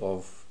knowledge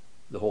of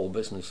the whole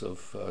business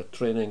of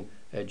training,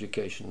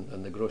 education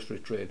and the grocery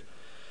trade.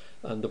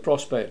 And the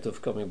prospect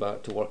of coming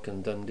back to work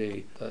in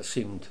Dundee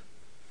seemed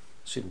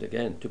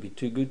again to be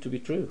too good to be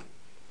true.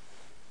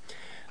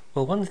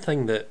 Well, one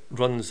thing that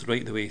runs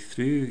right the way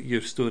through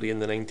your story in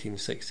the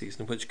 1960s,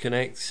 and which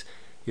connects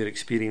your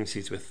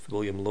experiences with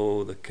William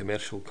Lowe, the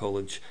Commercial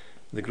College,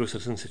 the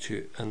Grocers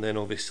Institute, and then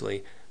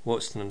obviously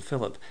Watson and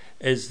Phillip,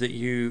 is that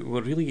you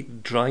were really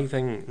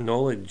driving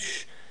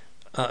knowledge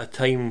at a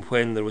time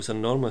when there was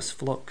enormous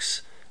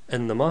flux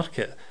in the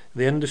market.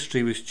 The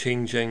industry was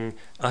changing,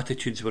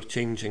 attitudes were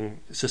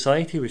changing,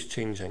 society was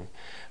changing.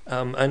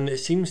 And it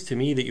seems to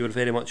me that you were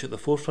very much at the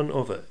forefront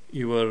of it.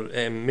 You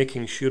were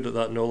making sure that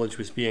that knowledge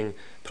was being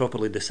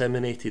properly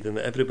disseminated and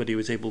that everybody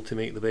was able to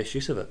make the best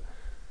use of it.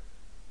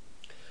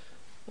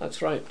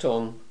 That's right,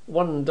 Tom.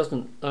 One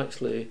doesn't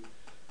actually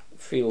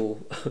feel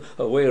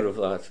aware of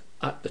that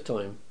at the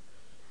time.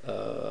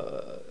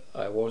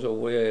 I was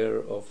aware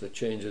of the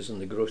changes in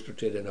the grocery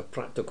trade in a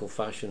practical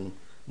fashion,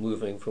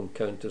 moving from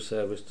counter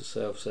service to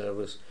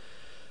self-service.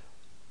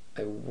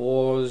 I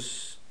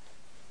was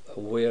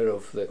aware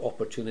of the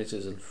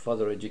opportunities in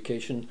further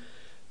education,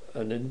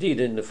 and indeed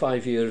in the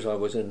 5 years I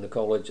was in the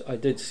college I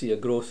did see a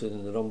growth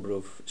in the number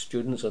of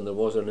students, and there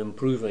was an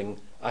improving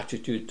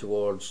attitude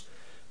towards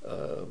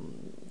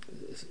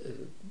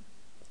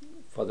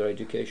further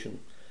education.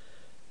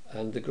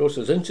 And the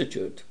Grocers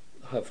Institute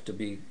have to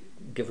be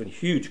given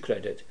huge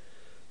credit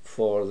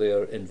for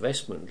their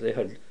investment. They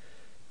had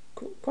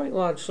quite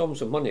large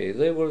sums of money.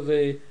 They were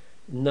the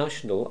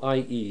national,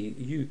 i.e.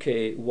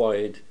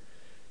 UK-wide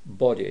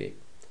body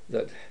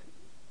that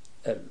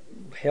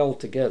held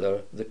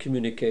together the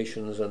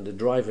communications and the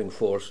driving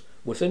force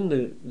within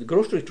the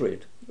grocery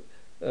trade.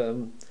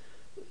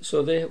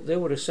 So they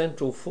were a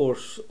central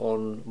force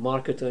on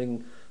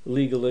marketing,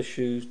 legal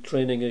issues,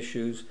 training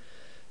issues,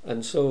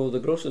 and so the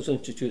Grocers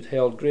Institute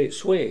held great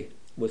sway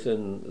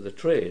within the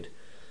trade.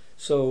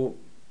 So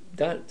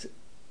that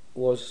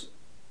was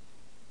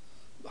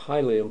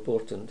highly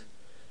important,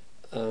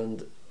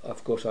 and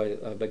of course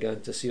I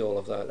began to see all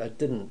of that. I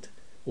didn't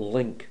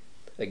link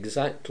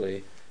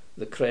exactly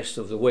the crest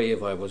of the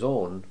wave I was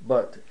on,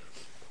 but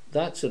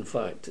that's in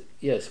fact,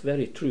 yes,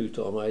 very true,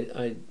 Tom.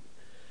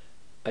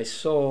 I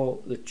saw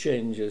the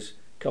changes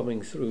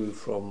coming through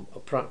from a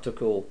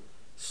practical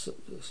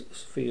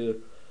sphere,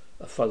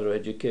 a further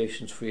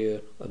education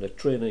sphere, and a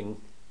training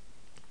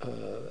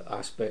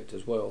aspect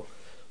as well.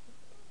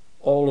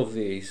 All of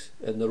these,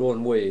 in their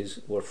own ways,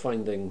 were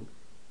finding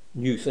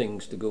new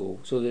things to go.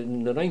 So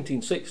in the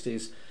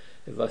 1960s,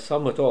 if I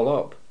sum it all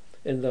up,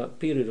 in that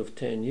period of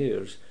 10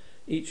 years,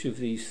 each of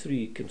these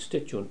 3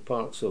 constituent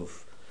parts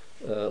of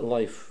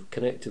life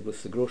connected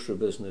with the grocery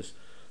business,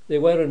 they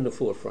were in the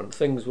forefront.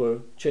 Things were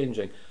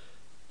changing.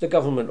 The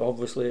government,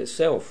 obviously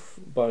itself,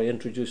 by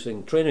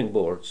introducing training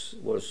boards,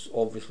 was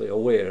obviously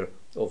aware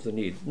of the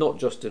need, not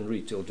just in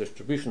retail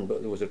distribution, but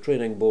there was a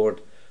training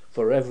board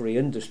for every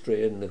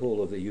industry in the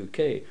whole of the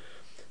UK.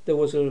 There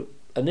was an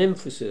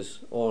emphasis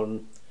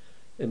on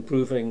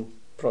improving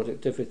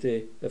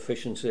productivity,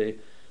 efficiency,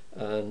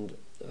 and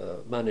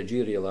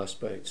managerial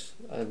aspects,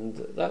 and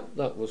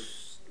that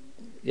was,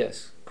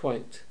 yes,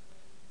 quite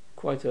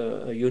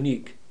a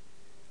unique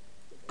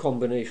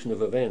combination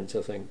of events,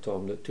 I think,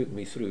 Tom, that took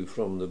me through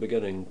from the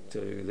beginning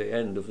to the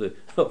end of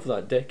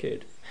that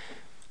decade.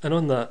 And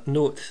on that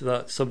note,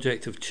 that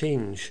subject of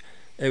change,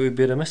 it would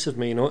be remiss of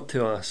me not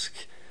to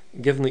ask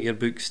given that your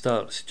book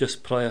starts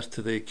just prior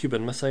to the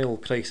Cuban Missile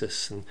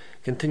Crisis and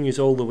continues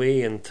all the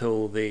way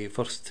until the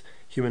first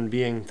human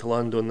being to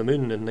land on the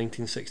moon in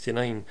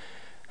 1969,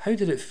 how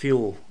did it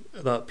feel,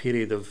 that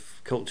period of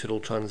cultural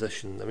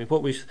transition? I mean,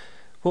 what was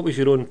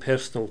your own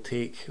personal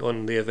take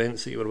on the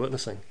events that you were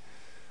witnessing?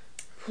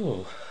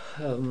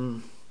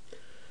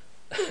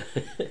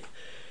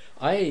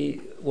 I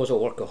was a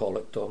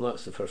workaholic, Tom,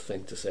 that's the first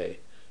thing to say.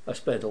 I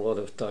spent a lot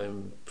of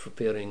time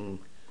preparing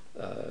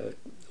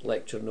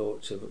lecture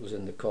notes if it was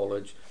in the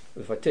college.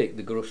 If I take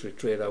the grocery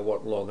trade, I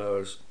worked long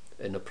hours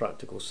in a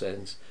practical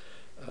sense.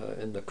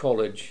 In the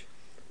college,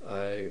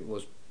 I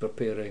was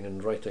preparing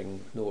and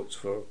writing notes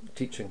for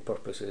teaching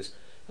purposes,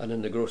 and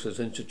in the Grocers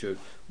Institute,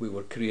 we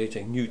were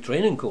creating new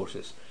training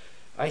courses.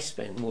 I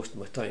spent most of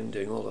my time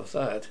doing all of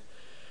that,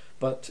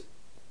 but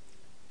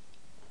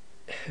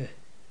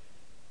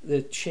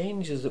the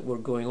changes that were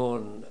going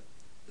on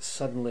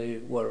suddenly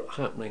were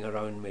happening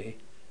around me.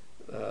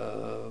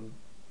 I'm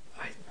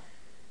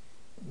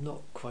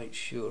not quite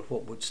sure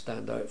what would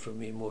stand out for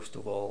me most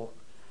of all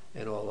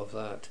in all of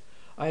that.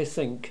 I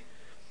think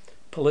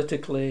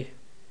politically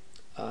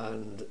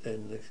and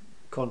in the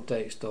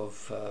context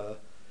of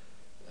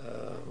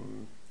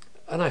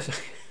and I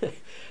think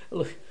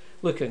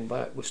looking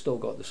back, we've still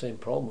got the same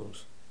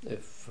problems,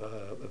 if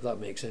that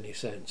makes any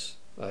sense.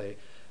 I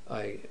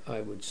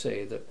would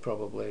say that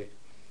probably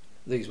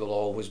these will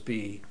always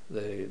be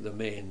the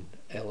main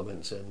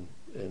elements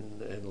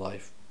in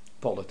life: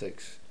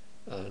 politics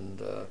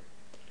and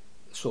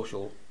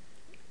social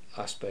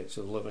aspects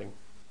of living.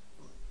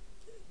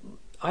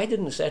 I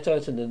didn't set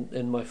out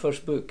in my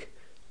first book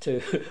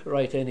to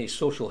write any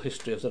social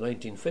history of the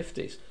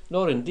 1950s,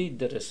 nor indeed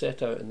did I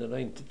set out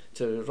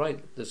to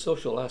write the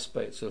social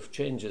aspects of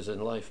changes in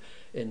life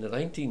in the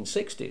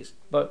 1960s.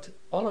 But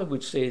all I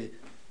would say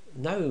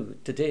now,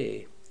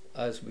 today,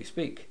 as we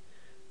speak,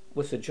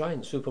 with the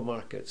giant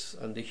supermarkets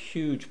and the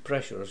huge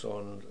pressures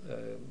on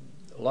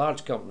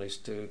large companies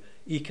to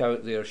eke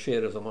out their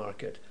share of the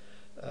market,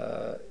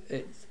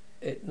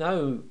 it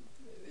now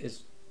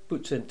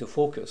puts into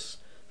focus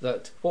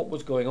that what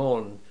was going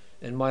on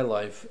in my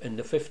life in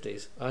the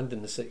 50s and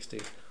in the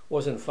 60s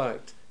was in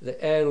fact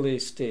the early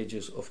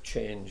stages of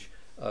change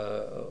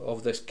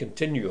of this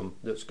continuum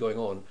that's going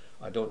on.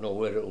 I don't know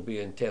where it will be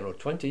in 10 or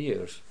 20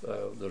 years.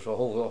 There's a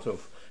whole lot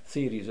of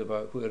theories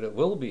about where it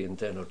will be in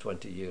 10 or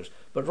 20 years.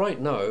 But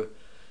right now,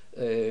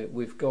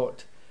 we've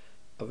got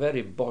a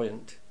very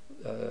buoyant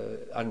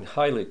and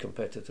highly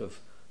competitive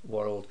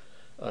world.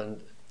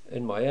 And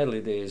in my early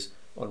days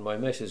on my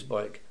message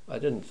bike, I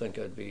didn't think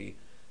I'd be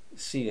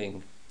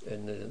seeing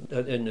in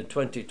the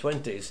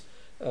 2020s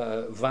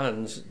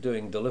vans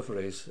doing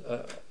deliveries.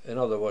 In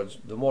other words,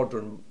 the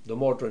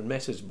modern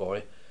message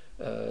boy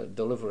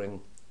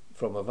delivering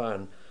from a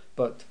van.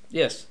 But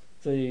yes,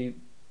 the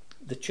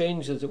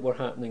changes that were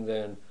happening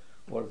then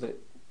were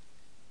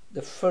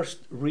the first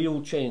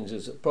real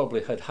changes that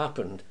probably had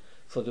happened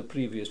for the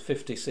previous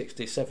 50,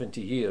 60,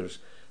 70 years.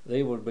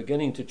 They were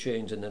beginning to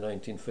change in the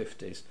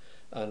 1950s.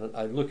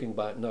 And looking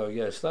back now,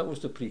 yes, that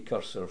was the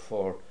precursor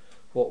for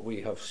what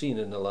we have seen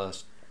in the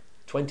last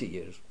 20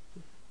 years.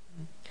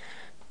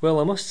 Well,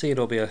 I must say,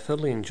 Robbie, I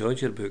thoroughly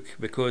enjoyed your book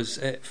because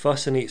it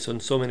fascinates on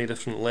so many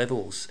different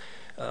levels,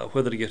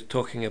 whether you're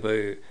talking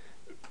about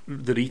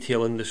the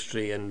retail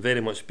industry and very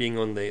much being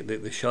on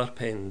the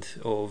sharp end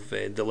of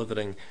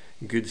delivering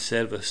good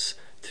service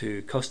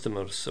to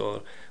customers,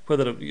 or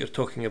whether you're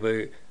talking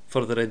about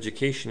further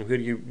education, where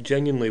you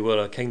genuinely were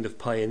a kind of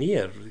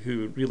pioneer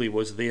who really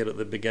was there at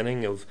the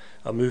beginning of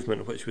a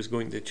movement which was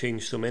going to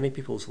change so many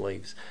people's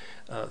lives,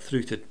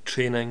 through to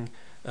training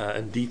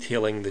and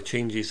detailing the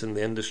changes in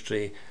the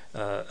industry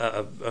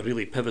at a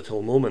really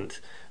pivotal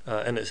moment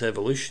in its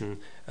evolution,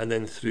 and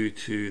then through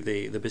to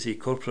the busy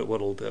corporate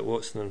world at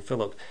Watson and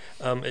Phillip.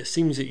 It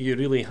seems that you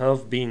really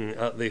have been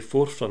at the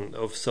forefront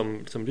of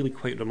some really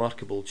quite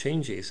remarkable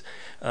changes,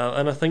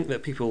 and I think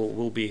that people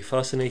will be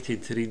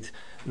fascinated to read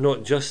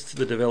not just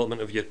the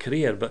development of your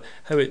career, but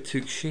how it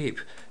took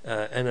shape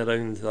in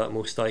around that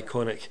most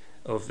iconic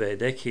of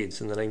decades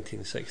in the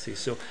 1960s.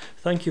 So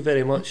thank you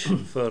very much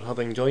for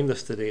having joined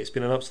us today. It's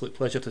been an absolute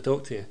pleasure to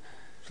talk to you.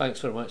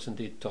 Thanks very much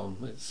indeed, Tom.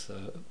 It's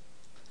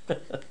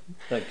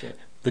thank you.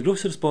 The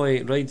Grocer's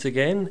Boy Rides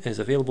Again is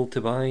available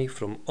to buy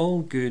from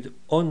all good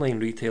online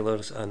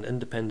retailers and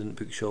independent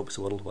bookshops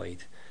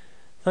worldwide.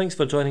 Thanks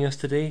for joining us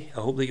today.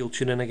 I hope that you'll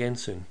tune in again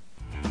soon.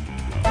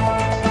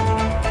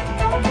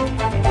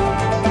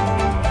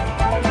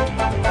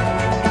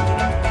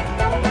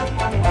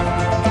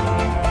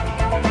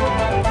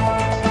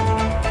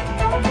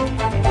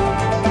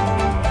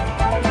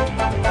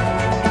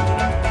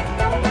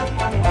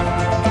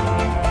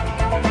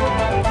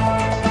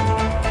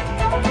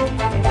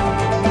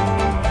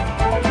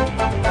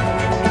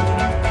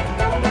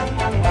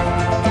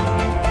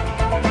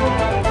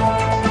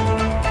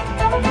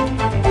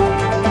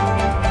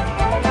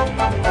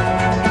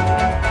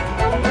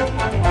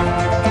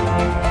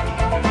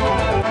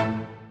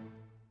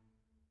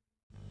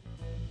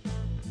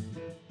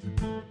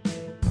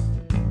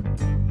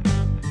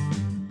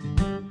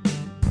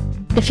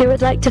 If you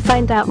would like to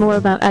find out more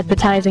about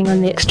advertising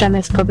on the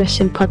Extremis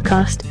Publishing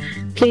podcast,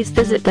 please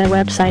visit their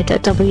website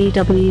at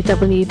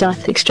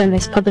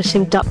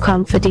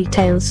www.extremispublishing.com for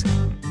details.